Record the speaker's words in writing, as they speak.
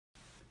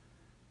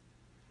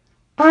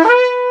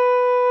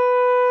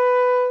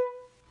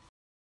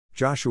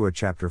Joshua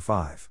chapter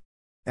 5.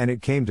 And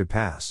it came to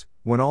pass,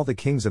 when all the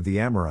kings of the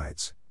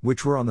Amorites,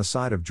 which were on the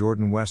side of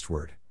Jordan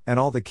westward, and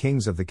all the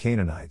kings of the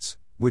Canaanites,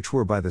 which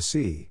were by the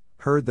sea,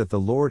 heard that the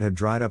Lord had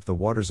dried up the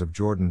waters of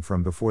Jordan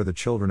from before the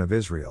children of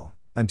Israel,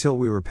 until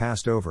we were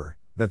passed over,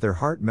 that their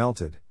heart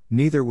melted,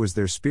 neither was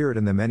there spirit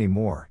in them any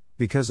more,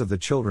 because of the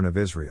children of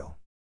Israel.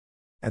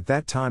 At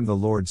that time the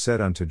Lord said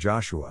unto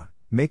Joshua,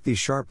 Make thee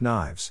sharp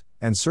knives,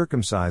 and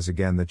circumcise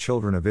again the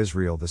children of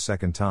Israel the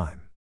second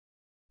time.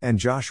 And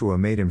Joshua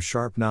made him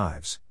sharp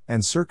knives,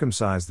 and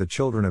circumcised the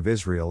children of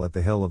Israel at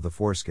the hill of the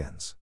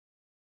foreskins.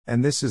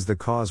 And this is the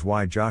cause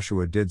why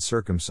Joshua did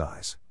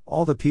circumcise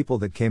all the people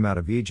that came out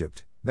of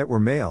Egypt, that were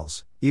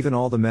males, even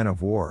all the men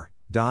of war,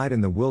 died in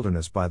the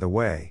wilderness by the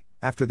way,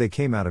 after they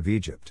came out of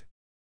Egypt.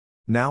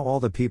 Now all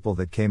the people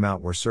that came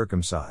out were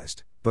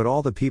circumcised, but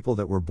all the people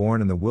that were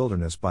born in the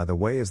wilderness by the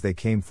way as they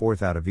came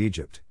forth out of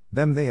Egypt,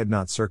 them they had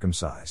not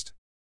circumcised.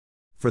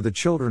 For the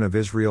children of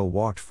Israel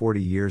walked 40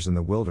 years in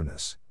the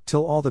wilderness,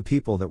 till all the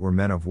people that were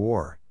men of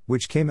war,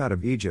 which came out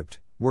of Egypt,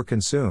 were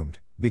consumed,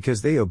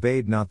 because they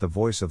obeyed not the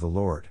voice of the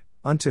Lord,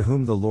 unto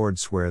whom the Lord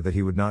sware that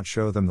he would not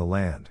show them the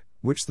land,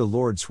 which the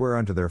Lord sware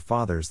unto their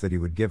fathers that he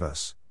would give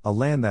us, a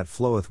land that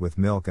floweth with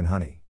milk and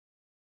honey.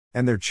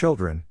 And their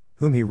children,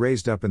 whom he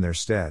raised up in their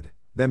stead,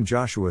 them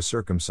Joshua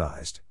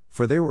circumcised,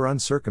 for they were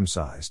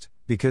uncircumcised,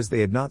 because they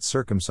had not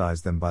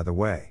circumcised them by the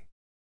way.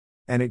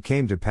 And it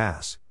came to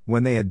pass,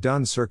 when they had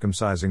done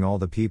circumcising all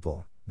the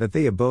people, that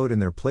they abode in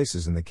their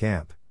places in the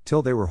camp,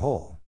 till they were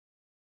whole.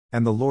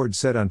 And the Lord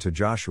said unto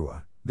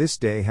Joshua, This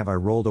day have I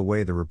rolled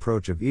away the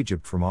reproach of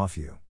Egypt from off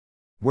you.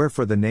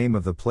 Wherefore the name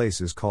of the place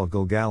is called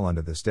Gilgal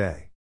unto this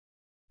day.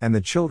 And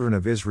the children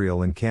of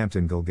Israel encamped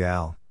in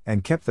Gilgal,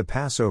 and kept the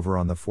Passover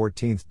on the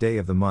 14th day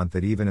of the month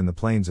at even in the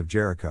plains of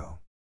Jericho.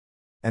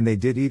 And they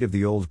did eat of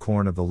the old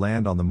corn of the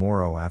land on the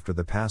morrow after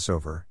the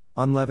Passover,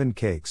 unleavened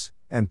cakes,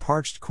 and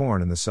parched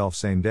corn in the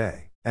selfsame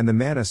day. And the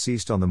manna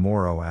ceased on the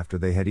morrow after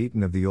they had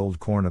eaten of the old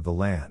corn of the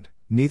land,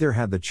 neither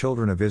had the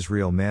children of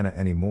Israel manna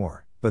any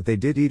more, but they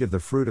did eat of the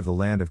fruit of the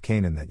land of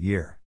Canaan that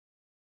year.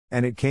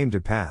 And it came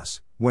to pass,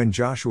 when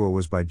Joshua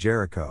was by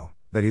Jericho,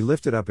 that he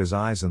lifted up his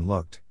eyes and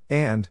looked,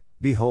 and,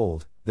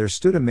 behold, there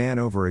stood a man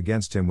over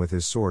against him with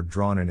his sword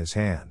drawn in his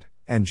hand.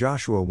 And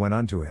Joshua went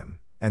unto him,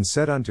 and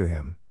said unto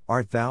him,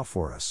 Art thou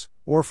for us,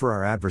 or for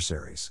our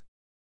adversaries?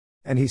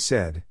 And he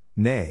said,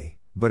 Nay,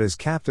 but as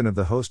captain of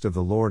the host of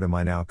the Lord am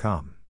I now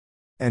come.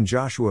 And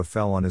Joshua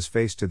fell on his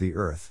face to the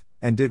earth,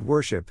 and did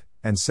worship,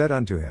 and said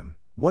unto him,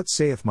 What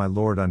saith my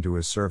Lord unto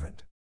his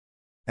servant?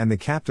 And the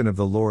captain of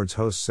the Lord's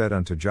host said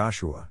unto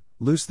Joshua,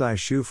 Loose thy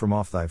shoe from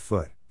off thy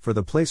foot, for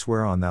the place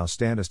whereon thou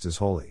standest is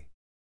holy.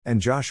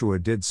 And Joshua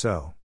did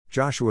so.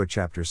 Joshua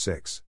chapter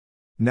 6.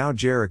 Now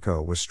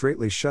Jericho was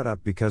straitly shut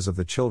up because of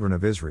the children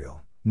of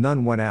Israel,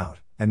 none went out,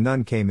 and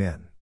none came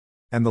in.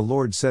 And the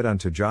Lord said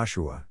unto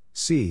Joshua,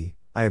 See,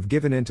 I have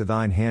given into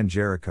thine hand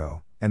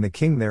Jericho, and the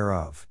king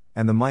thereof,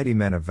 and the mighty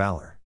men of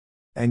valor.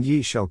 And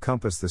ye shall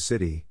compass the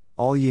city,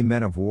 all ye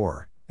men of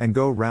war, and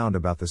go round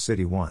about the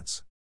city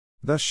once.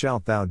 Thus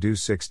shalt thou do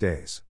 6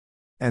 days.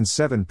 And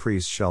 7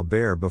 priests shall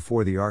bear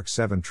before the ark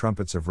 7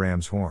 trumpets of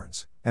ram's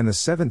horns, and the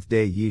 7th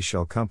day ye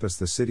shall compass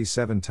the city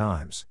 7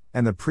 times,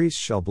 and the priests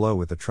shall blow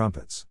with the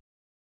trumpets.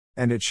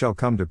 And it shall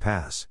come to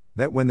pass,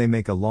 that when they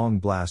make a long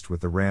blast with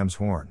the ram's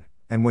horn,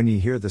 and when ye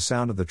hear the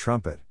sound of the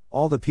trumpet,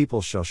 all the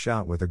people shall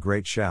shout with a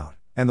great shout,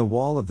 and the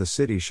wall of the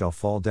city shall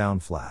fall down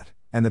flat,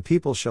 and the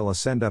people shall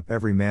ascend up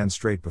every man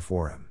straight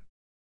before him.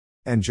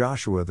 And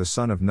Joshua the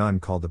son of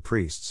Nun called the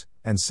priests,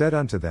 and said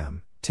unto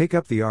them, Take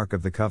up the ark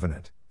of the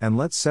covenant, and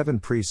let 7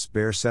 priests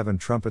bear 7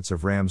 trumpets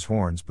of ram's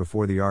horns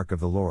before the ark of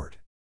the Lord.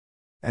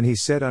 And he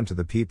said unto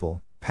the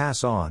people,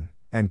 Pass on,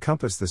 and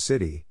compass the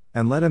city,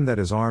 and let him that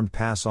is armed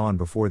pass on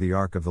before the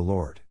ark of the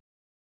Lord.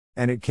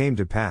 And it came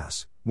to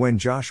pass, when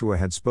Joshua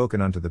had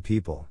spoken unto the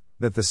people,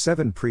 that the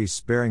 7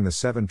 priests bearing the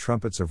 7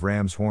 trumpets of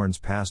ram's horns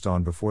passed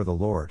on before the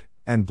Lord,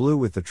 and blew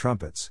with the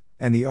trumpets,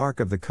 and the ark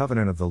of the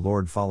covenant of the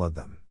Lord followed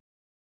them.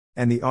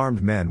 And the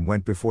armed men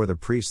went before the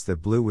priests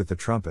that blew with the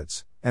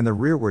trumpets, and the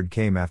rearward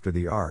came after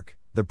the ark,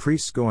 the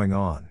priests going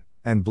on,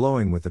 and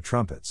blowing with the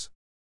trumpets.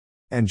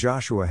 And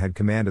Joshua had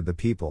commanded the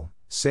people,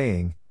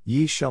 saying,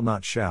 Ye shall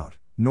not shout,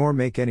 nor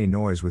make any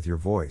noise with your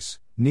voice,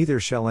 neither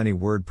shall any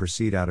word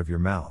proceed out of your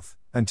mouth,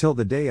 until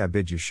the day I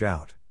bid you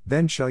shout,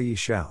 then shall ye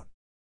shout.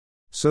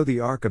 So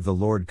the ark of the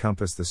Lord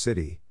compassed the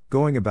city,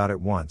 going about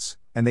it once,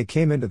 and they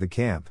came into the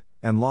camp,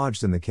 and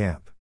lodged in the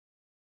camp.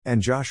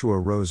 And Joshua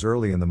rose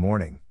early in the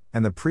morning,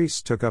 and the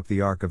priests took up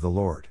the ark of the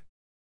Lord.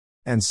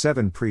 And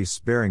 7 priests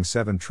bearing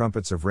 7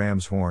 trumpets of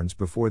ram's horns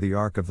before the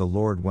ark of the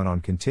Lord went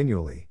on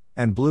continually,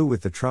 and blew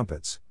with the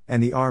trumpets,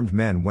 and the armed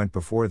men went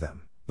before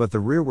them, but the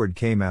rearward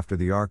came after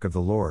the ark of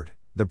the Lord,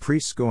 the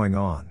priests going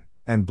on,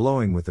 and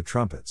blowing with the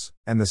trumpets.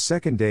 And the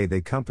 2nd day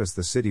they compassed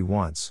the city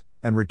once,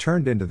 and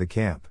returned into the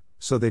camp,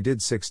 so they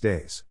did 6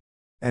 days.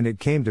 And it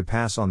came to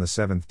pass on the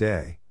 7th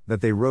day,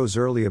 that they rose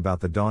early about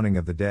the dawning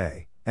of the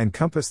day, and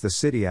compassed the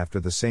city after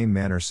the same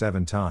manner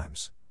 7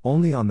 times,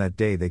 only on that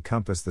day they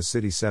compassed the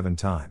city 7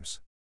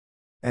 times.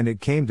 And it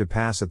came to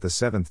pass at the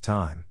 7th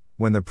time,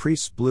 when the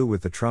priests blew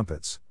with the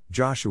trumpets,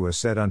 Joshua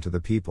said unto the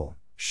people,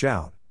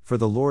 Shout, for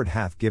the Lord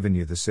hath given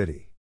you the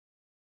city.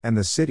 And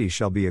the city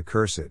shall be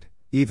accursed,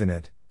 even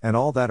it, and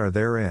all that are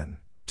therein,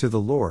 to the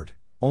Lord.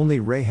 Only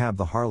Rahab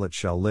the harlot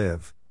shall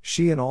live,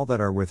 she and all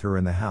that are with her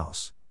in the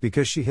house,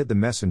 because she hid the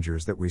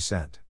messengers that we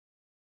sent.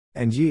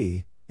 And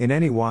ye, in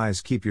any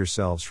wise keep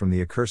yourselves from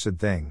the accursed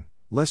thing,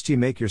 lest ye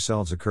make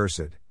yourselves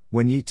accursed,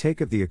 when ye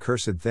take of the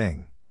accursed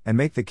thing, and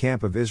make the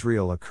camp of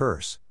Israel a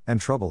curse,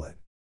 and trouble it.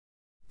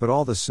 But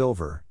all the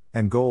silver,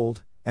 and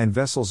gold, and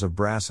vessels of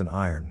brass and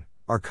iron,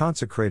 are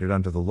consecrated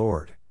unto the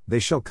Lord, they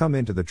shall come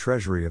into the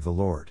treasury of the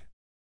Lord.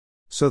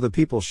 So the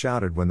people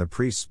shouted when the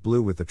priests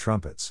blew with the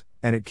trumpets,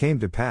 and it came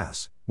to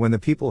pass, when the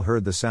people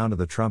heard the sound of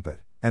the trumpet,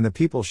 and the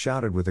people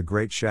shouted with a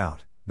great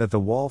shout, that the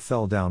wall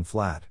fell down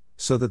flat,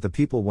 so that the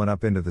people went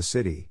up into the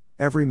city,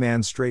 every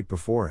man straight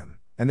before him,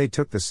 and they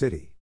took the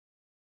city.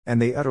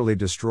 And they utterly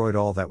destroyed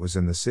all that was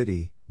in the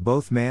city,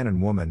 both man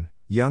and woman,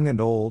 young and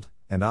old,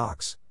 and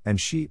ox, and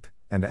sheep,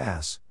 and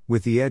ass,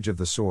 with the edge of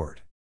the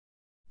sword.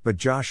 But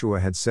Joshua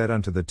had said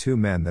unto the 2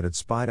 men that had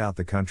spied out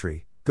the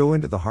country, Go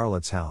into the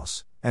harlot's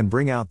house, and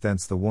bring out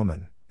thence the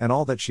woman, and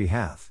all that she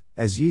hath,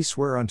 as ye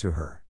swear unto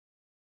her.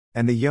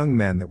 And the young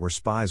men that were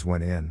spies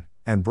went in,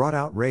 and brought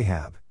out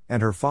Rahab,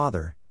 and her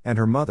father, and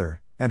her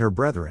mother, and her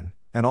brethren,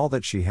 and all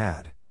that she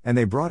had, and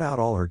they brought out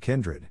all her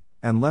kindred,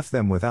 and left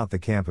them without the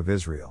camp of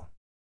Israel.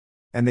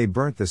 And they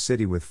burnt the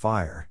city with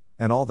fire,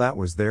 and all that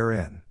was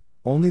therein,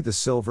 only the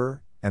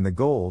silver, and the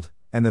gold,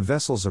 and the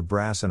vessels of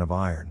brass and of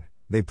iron,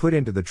 they put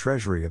into the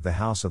treasury of the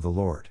house of the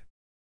Lord.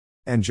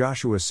 And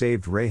Joshua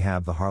saved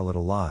Rahab the harlot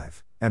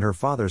alive, and her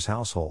father's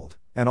household,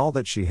 and all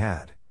that she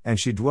had, and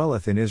she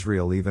dwelleth in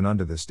Israel even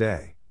unto this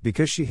day,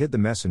 because she hid the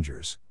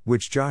messengers,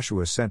 which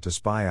Joshua sent to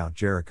spy out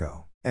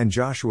Jericho. And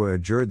Joshua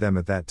adjured them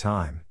at that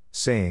time,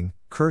 saying,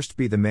 Cursed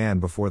be the man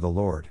before the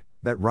Lord,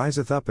 that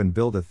riseth up and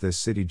buildeth this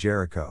city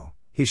Jericho.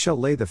 He shall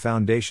lay the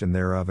foundation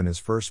thereof in his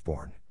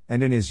firstborn,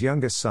 and in his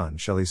youngest son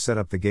shall he set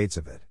up the gates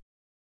of it.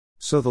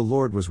 So the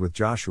Lord was with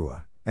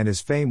Joshua, and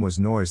his fame was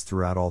noised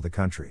throughout all the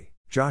country.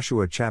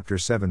 Joshua chapter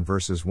 7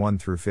 verses 1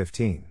 through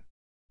 15.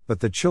 But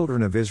the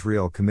children of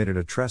Israel committed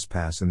a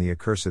trespass in the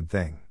accursed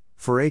thing.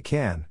 For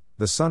Achan,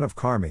 the son of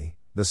Carmi,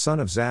 the son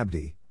of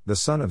Zabdi, the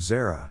son of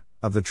Zerah,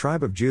 of the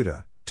tribe of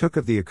Judah, took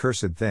of the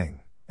accursed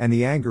thing, and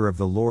the anger of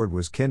the Lord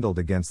was kindled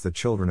against the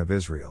children of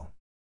Israel.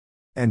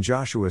 And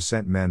Joshua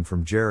sent men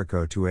from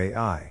Jericho to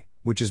Ai,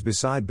 which is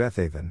beside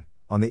Bethaven,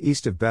 on the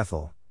east of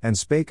Bethel, and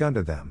spake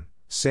unto them,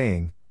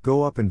 saying,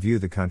 Go up and view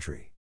the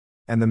country.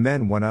 And the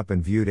men went up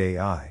and viewed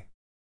Ai.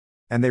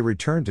 And they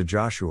returned to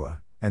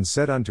Joshua, and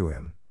said unto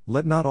him,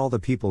 Let not all the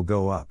people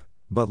go up,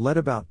 but let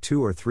about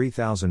 2,000 or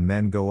 3,000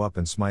 men go up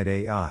and smite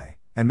Ai,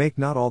 and make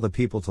not all the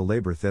people to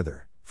labor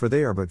thither, for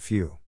they are but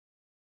few.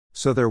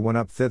 So there went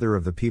up thither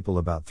of the people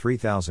about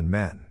 3,000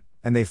 men,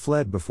 and they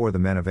fled before the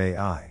men of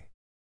Ai.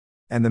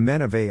 And the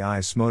men of Ai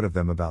smote of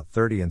them about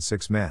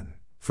 36 men,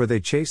 for they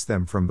chased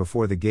them from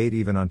before the gate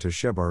even unto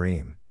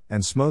Shebarim,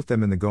 and smote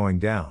them in the going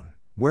down,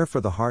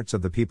 wherefore the hearts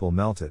of the people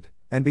melted,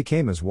 and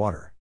became as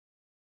water.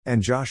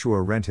 And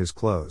Joshua rent his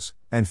clothes,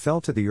 and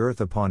fell to the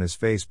earth upon his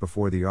face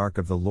before the ark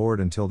of the Lord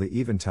until the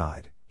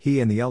eventide, he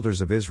and the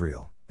elders of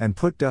Israel, and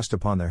put dust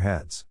upon their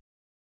heads.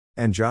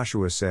 And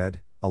Joshua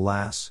said,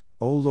 Alas,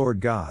 O Lord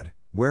God,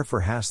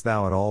 wherefore hast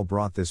thou at all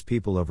brought this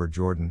people over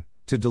Jordan,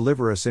 to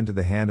deliver us into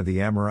the hand of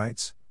the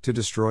Amorites, to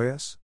destroy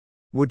us?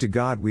 Would to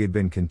God we had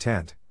been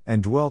content,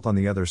 and dwelt on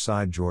the other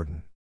side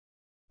Jordan.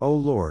 O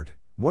Lord,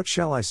 what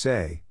shall I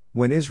say,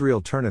 when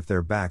Israel turneth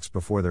their backs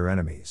before their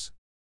enemies?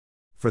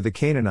 For the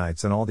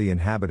Canaanites and all the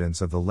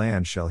inhabitants of the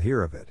land shall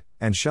hear of it,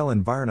 and shall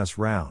environ us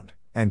round,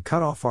 and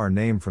cut off our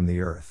name from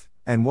the earth,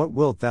 and what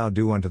wilt thou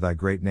do unto thy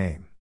great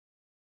name?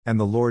 And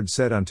the Lord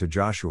said unto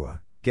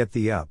Joshua, Get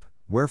thee up,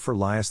 wherefore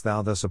liest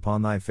thou thus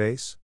upon thy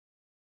face?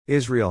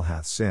 Israel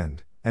hath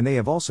sinned, and they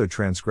have also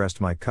transgressed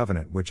my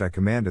covenant which I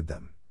commanded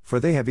them, for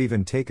they have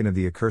even taken of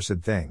the accursed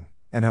thing,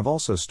 and have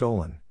also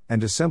stolen, and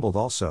dissembled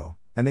also,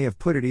 and they have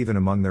put it even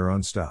among their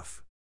own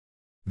stuff.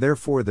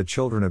 Therefore the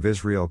children of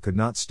Israel could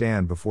not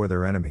stand before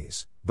their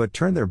enemies, but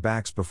turned their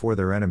backs before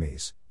their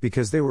enemies,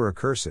 because they were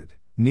accursed.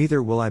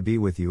 Neither will I be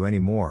with you any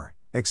more,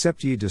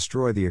 except ye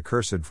destroy the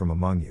accursed from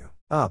among you.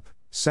 Up,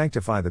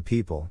 sanctify the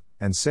people,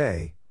 and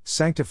say,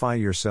 Sanctify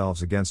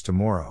yourselves against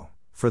tomorrow,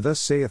 for thus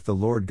saith the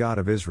Lord God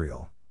of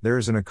Israel, There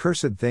is an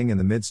accursed thing in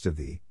the midst of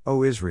thee,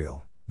 O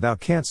Israel, thou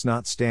canst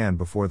not stand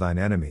before thine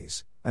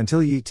enemies,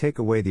 until ye take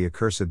away the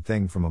accursed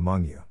thing from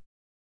among you.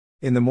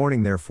 In the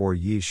morning therefore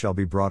ye shall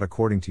be brought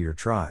according to your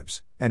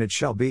tribes, and it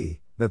shall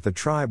be, that the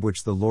tribe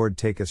which the Lord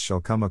taketh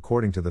shall come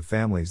according to the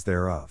families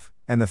thereof,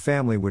 and the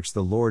family which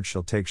the Lord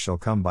shall take shall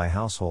come by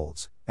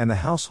households, and the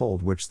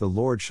household which the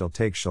Lord shall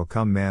take shall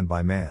come man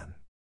by man.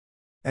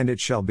 And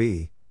it shall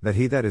be, that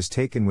he that is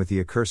taken with the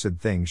accursed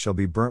thing shall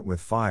be burnt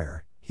with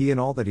fire, he and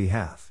all that he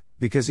hath,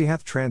 because he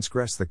hath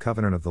transgressed the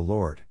covenant of the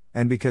Lord,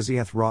 and because he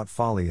hath wrought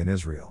folly in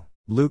Israel.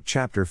 Luke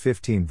chapter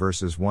 15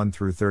 verses 1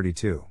 through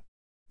 32.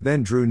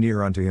 Then drew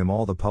near unto him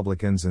all the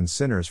publicans and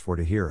sinners for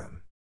to hear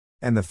him.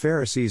 And the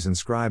Pharisees and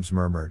scribes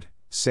murmured,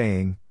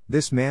 saying,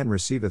 This man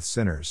receiveth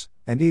sinners,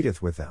 and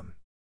eateth with them.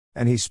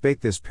 And he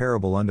spake this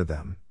parable unto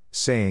them,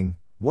 saying,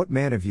 What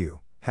man of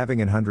you, having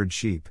 100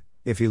 sheep,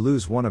 if he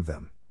lose one of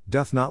them,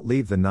 doth not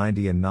leave the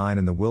 99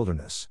 in the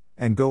wilderness,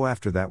 and go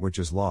after that which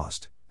is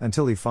lost,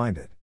 until he find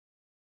it?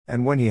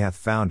 And when he hath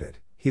found it,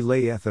 he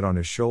layeth it on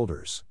his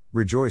shoulders,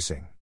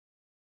 rejoicing.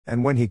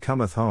 And when he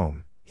cometh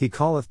home, he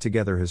calleth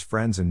together his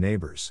friends and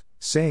neighbors,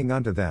 saying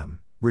unto them,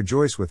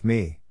 Rejoice with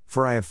me,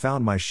 for I have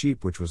found my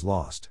sheep which was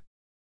lost.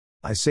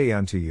 I say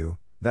unto you,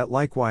 that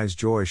likewise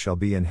joy shall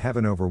be in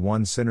heaven over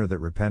one sinner that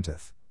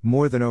repenteth,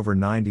 more than over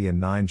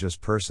 99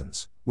 just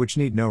persons, which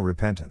need no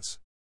repentance.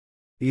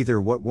 Either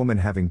what woman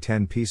having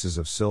 10 pieces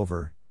of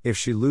silver, if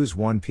she lose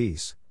one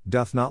piece,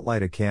 doth not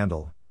light a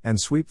candle, and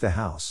sweep the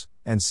house,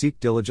 and seek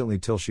diligently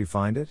till she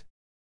find it?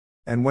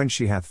 And when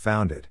she hath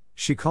found it,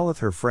 she calleth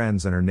her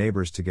friends and her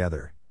neighbors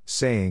together,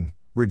 saying,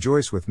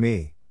 Rejoice with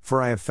me,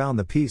 for I have found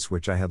the piece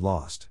which I had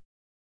lost.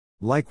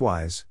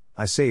 Likewise,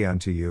 I say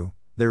unto you,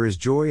 there is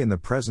joy in the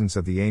presence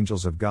of the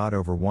angels of God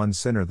over one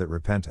sinner that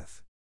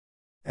repenteth.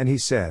 And he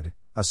said,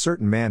 A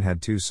certain man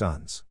had 2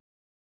 sons.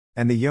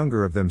 And the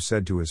younger of them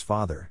said to his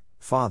father,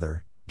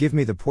 Father, give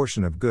me the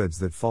portion of goods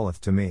that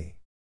falleth to me.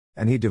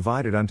 And he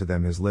divided unto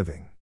them his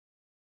living.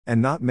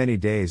 And not many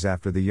days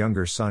after the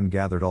younger son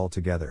gathered all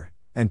together,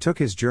 and took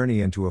his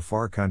journey into a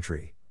far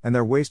country, and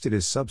there wasted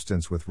his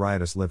substance with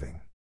riotous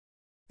living.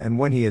 And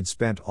when he had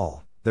spent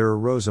all, there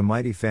arose a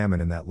mighty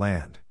famine in that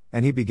land,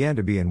 and he began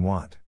to be in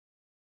want.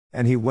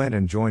 And he went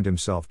and joined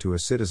himself to a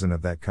citizen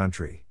of that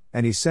country,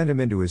 and he sent him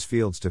into his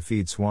fields to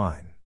feed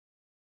swine.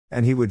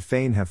 And he would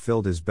fain have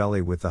filled his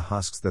belly with the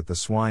husks that the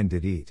swine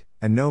did eat,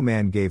 and no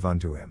man gave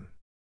unto him.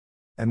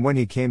 And when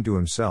he came to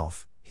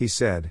himself, he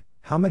said,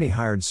 How many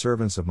hired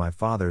servants of my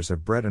father's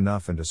have bread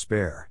enough and to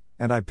spare,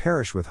 and I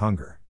perish with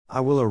hunger?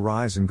 I will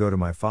arise and go to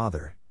my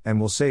father, and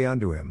will say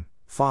unto him,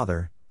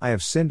 Father, I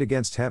have sinned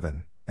against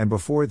heaven, and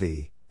before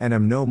thee, and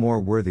am no more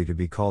worthy to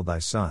be called thy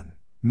son.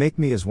 Make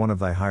me as one of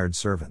thy hired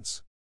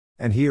servants.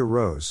 And he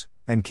arose,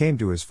 and came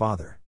to his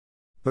father.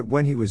 But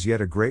when he was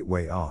yet a great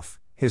way off,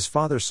 his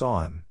father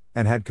saw him,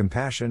 and had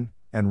compassion,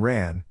 and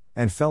ran,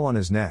 and fell on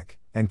his neck,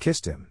 and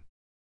kissed him.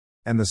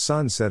 And the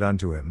son said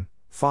unto him,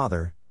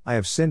 Father, I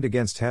have sinned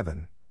against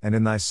heaven, and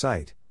in thy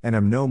sight, and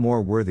am no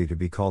more worthy to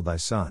be called thy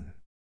son.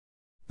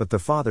 But the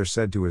father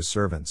said to his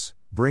servants,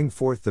 Bring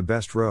forth the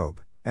best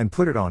robe, and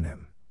put it on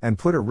him, and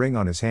put a ring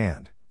on his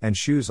hand, and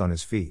shoes on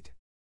his feet.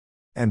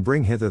 And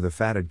bring hither the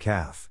fatted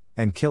calf,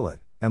 and kill it,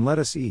 and let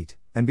us eat,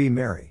 and be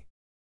merry.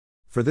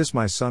 For this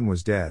my son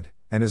was dead,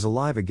 and is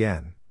alive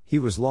again, he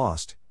was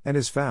lost, and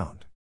is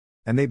found.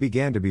 And they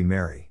began to be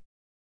merry.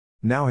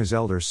 Now his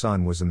elder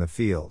son was in the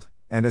field,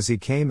 and as he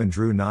came and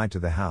drew nigh to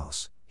the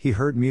house, he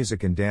heard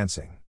music and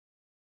dancing.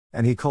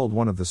 And he called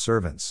one of the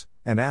servants,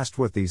 and asked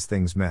what these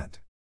things meant.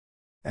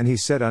 And he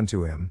said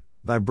unto him,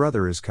 Thy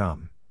brother is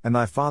come, and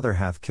thy father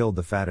hath killed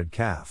the fatted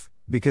calf,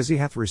 because he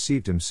hath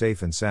received him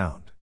safe and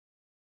sound.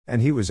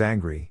 And he was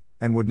angry,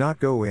 and would not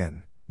go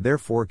in,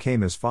 therefore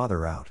came his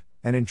father out,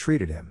 and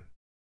entreated him.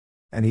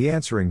 And he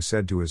answering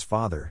said to his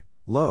father,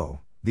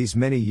 Lo, these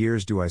many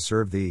years do I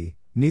serve thee,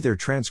 neither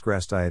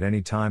transgressed I at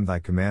any time thy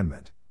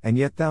commandment, and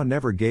yet thou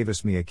never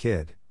gavest me a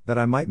kid, that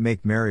I might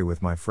make merry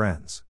with my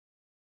friends.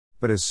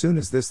 But as soon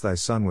as this thy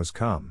son was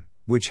come,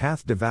 which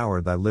hath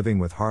devoured thy living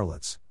with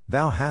harlots,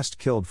 thou hast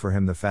killed for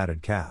him the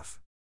fatted calf.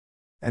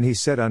 And he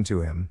said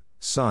unto him,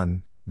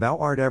 Son, thou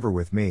art ever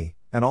with me,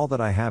 and all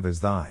that I have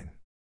is thine.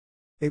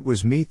 It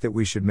was meet that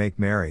we should make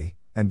merry,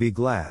 and be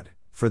glad,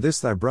 for this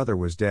thy brother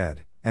was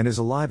dead, and is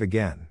alive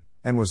again,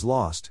 and was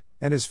lost,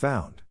 and is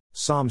found.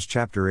 Psalms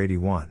chapter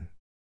 81.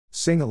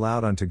 Sing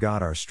aloud unto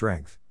God our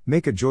strength,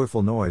 make a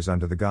joyful noise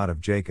unto the God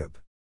of Jacob.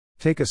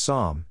 Take a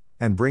psalm,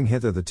 and bring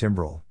hither the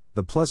timbrel,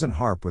 the pleasant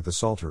harp with the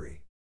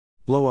psaltery.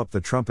 Blow up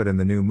the trumpet in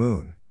the new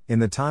moon, in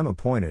the time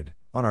appointed,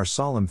 on our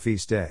solemn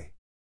feast day.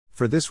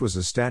 For this was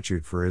a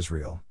statute for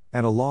Israel,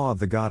 and a law of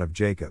the God of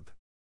Jacob.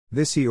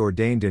 This he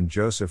ordained in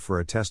Joseph for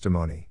a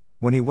testimony,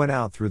 when he went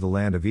out through the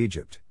land of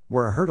Egypt,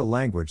 where I heard a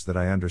language that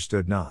I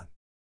understood not.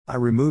 I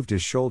removed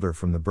his shoulder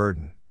from the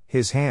burden,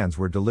 his hands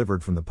were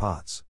delivered from the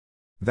pots.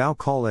 Thou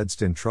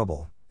calledst in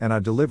trouble, and I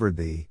delivered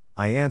thee,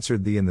 I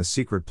answered thee in the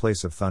secret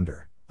place of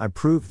thunder, I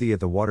proved thee at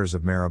the waters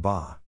of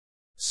Meribah.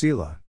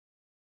 Selah.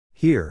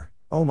 Hear,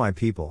 O my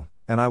people,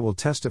 and I will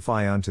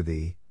testify unto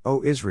thee,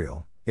 O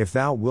Israel, if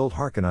thou wilt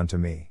hearken unto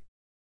me.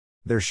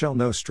 There shall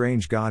no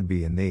strange God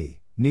be in thee,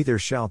 neither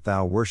shalt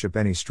thou worship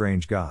any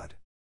strange God.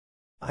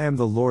 I am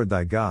the Lord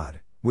thy God,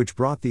 which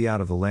brought thee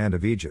out of the land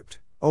of Egypt.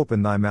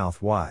 Open thy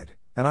mouth wide,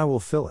 and I will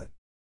fill it.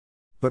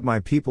 But my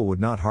people would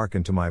not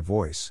hearken to my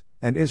voice,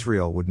 and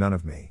Israel would none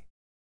of me.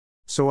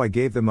 So I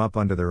gave them up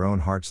unto their own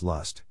heart's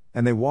lust,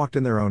 and they walked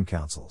in their own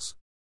counsels.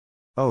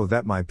 Oh,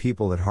 that my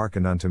people had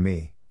hearkened unto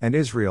me, and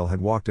Israel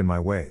had walked in my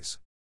ways.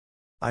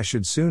 I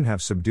should soon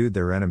have subdued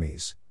their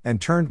enemies,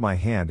 and turned my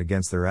hand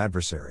against their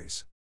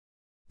adversaries.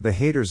 The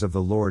haters of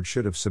the Lord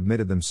should have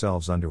submitted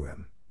themselves unto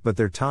him, but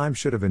their time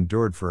should have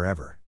endured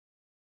forever.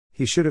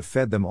 he should have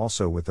fed them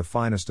also with the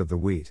finest of the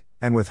wheat,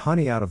 and with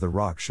honey out of the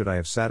rock should I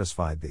have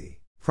satisfied thee.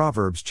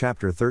 Proverbs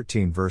chapter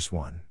 13 verse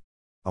 1.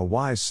 A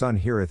wise son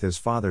heareth his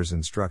father's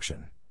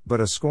instruction, but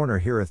a scorner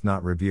heareth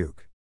not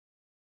rebuke.